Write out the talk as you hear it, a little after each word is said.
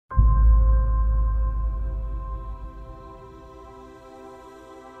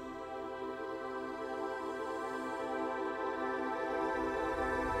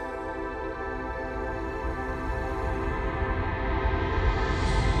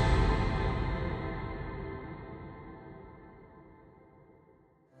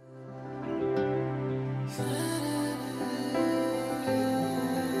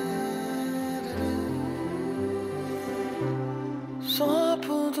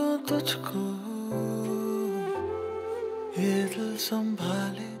दूं तुझको ये दिल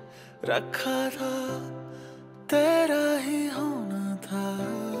संभाले रखा था तेरा ही होना था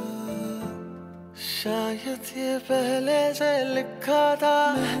शायद ये पहले से लिखा था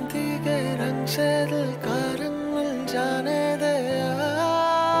मेहंदी के रंग से दिल का रंग मिल जाने दे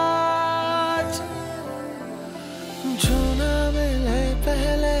आज जो ना मिले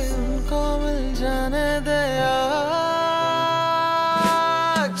पहले उनको मिल जाने दे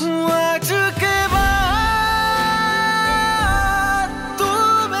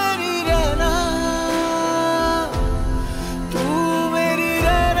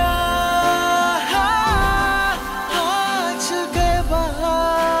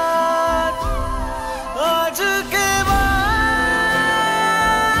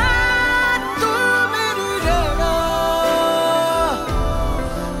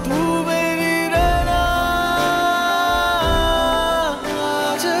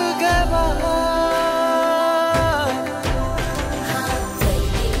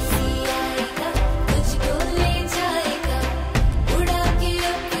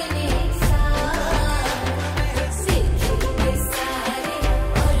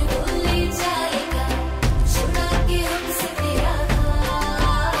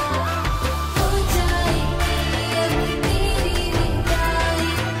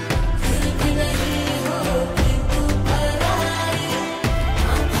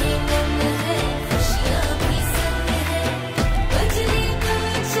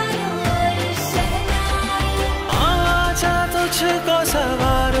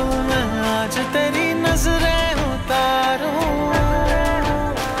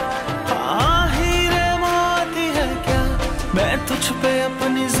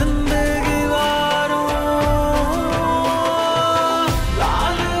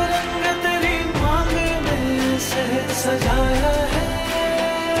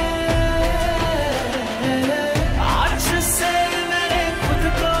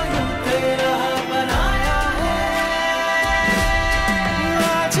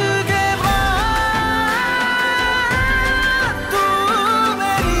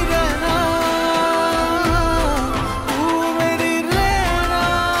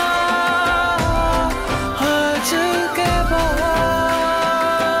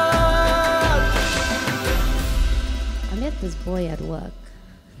At work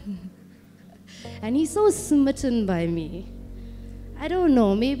and he's so smitten by me. I don't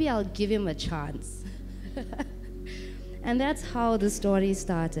know, maybe I'll give him a chance. And that's how the story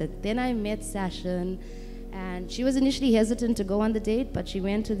started. Then I met Sashin, and she was initially hesitant to go on the date, but she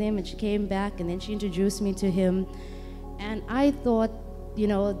went to them and she came back, and then she introduced me to him. And I thought, you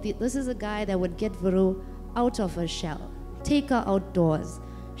know, this is a guy that would get Veru out of her shell, take her outdoors,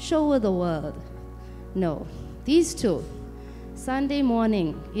 show her the world. No, these two, Sunday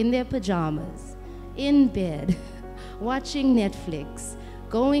morning, in their pajamas, in bed, watching Netflix,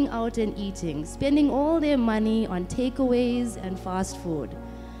 going out and eating, spending all their money on takeaways and fast food.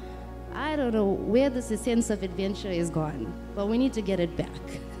 I don't know where this sense of adventure is gone, but we need to get it back.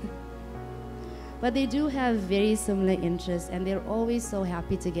 But they do have very similar interests, and they're always so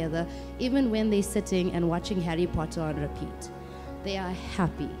happy together, even when they're sitting and watching Harry Potter on repeat. They are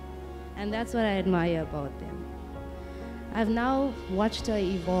happy, and that's what I admire about them. I've now watched her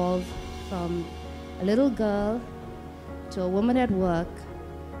evolve from a little girl to a woman at work,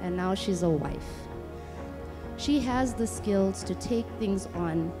 and now she's a wife. She has the skills to take things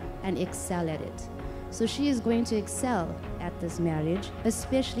on and excel at it. So she is going to excel at this marriage,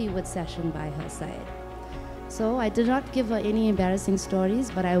 especially with Sashin by her side. So I did not give her any embarrassing stories,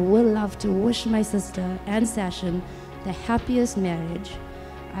 but I will love to wish my sister and Sashin the happiest marriage.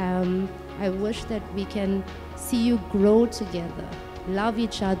 I wish that we can see you grow together, love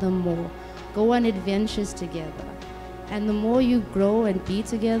each other more, go on adventures together. And the more you grow and be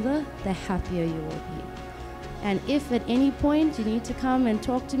together, the happier you will be. And if at any point you need to come and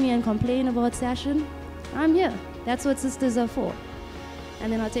talk to me and complain about Sashin, I'm here. That's what sisters are for.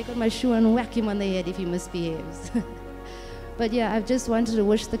 And then I'll take out my shoe and whack him on the head if he misbehaves. But yeah, I've just wanted to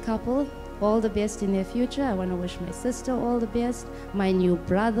wish the couple all the best in their future. I want to wish my sister all the best, my new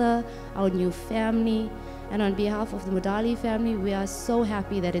brother, our new family. And on behalf of the Mudali family, we are so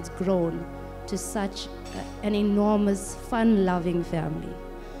happy that it's grown to such an enormous, fun-loving family.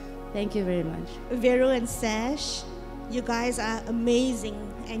 Thank you very much. Veru and Sash, you guys are amazing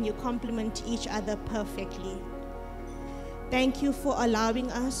and you complement each other perfectly. Thank you for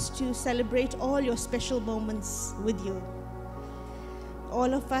allowing us to celebrate all your special moments with you.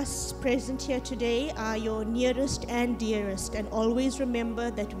 All of us present here today are your nearest and dearest, and always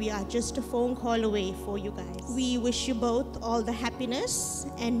remember that we are just a phone call away for you guys. We wish you both all the happiness,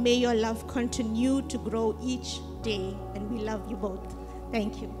 and may your love continue to grow each day, and we love you both.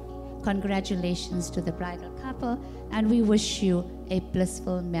 Thank you. Congratulations to the bridal couple, and we wish you a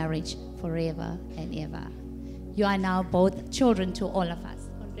blissful marriage forever and ever. You are now both children to all of us.